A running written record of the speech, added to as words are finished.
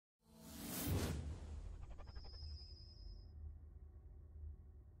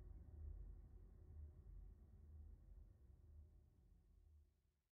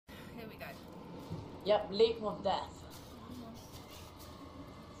Yep, leap of death.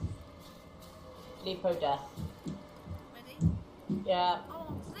 Leap of death. Ready? Yeah.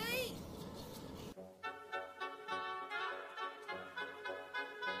 Oh, see?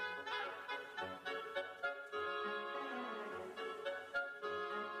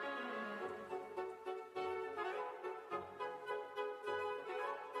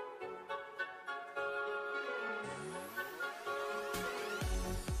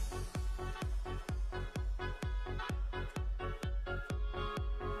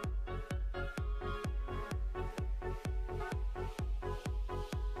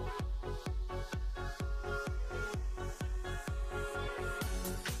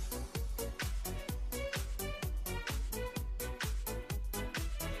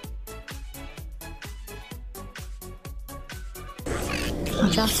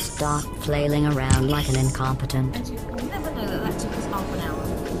 Just stop flailing around like an incompetent. And you'll never know that took us half an hour.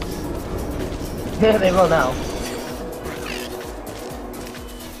 Yeah, they will now.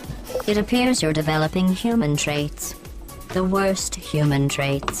 It appears you're developing human traits. The worst human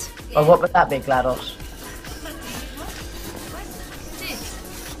traits. Oh, what would that be, GLaDOS?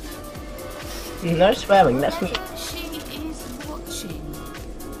 No swearing, that's me. She is watching.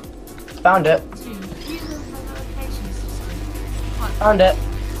 Found it. To human adaptation system. Right, Found it. right.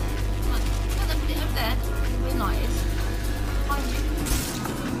 Put it over there. Where light is. Find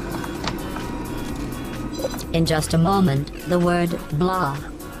you. In just a moment, the word blah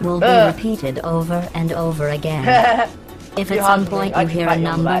will be repeated over and over again. If at some point you hear a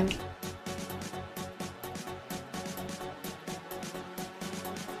number,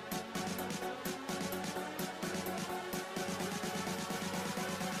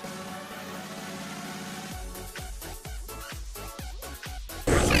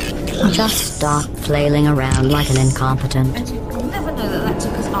 just stop flailing around like an incompetent. And you'll never know that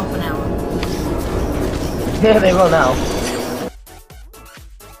took us half an hour. Yeah, they will now.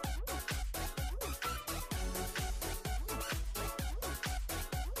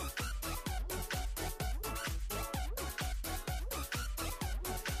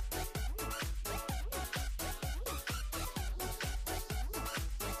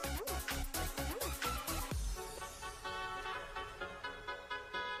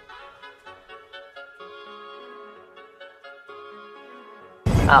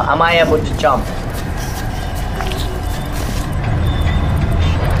 Am I able to jump?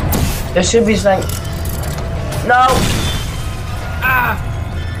 There should be something. No!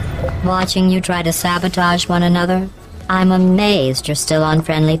 Watching you try to sabotage one another, I'm amazed you're still on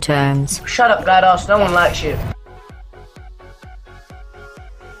friendly terms. Shut up, GLaDOS, no one likes you.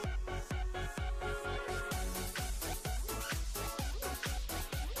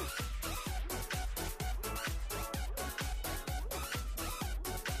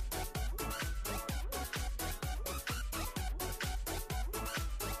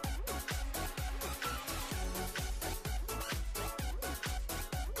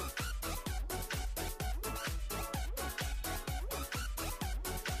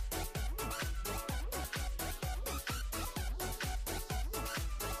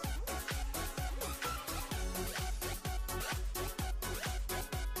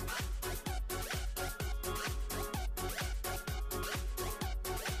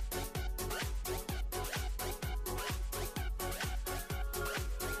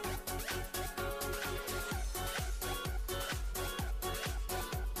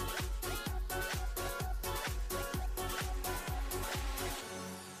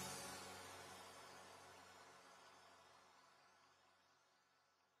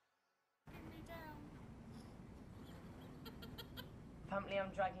 Apparently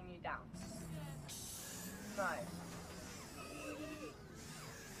I'm dragging you down. Right.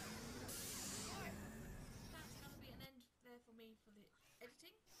 That's going to be an end there for me for the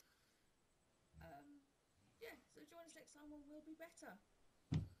editing. Yeah, so join us next time when we'll be better.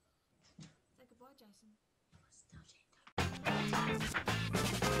 Say goodbye, Jason.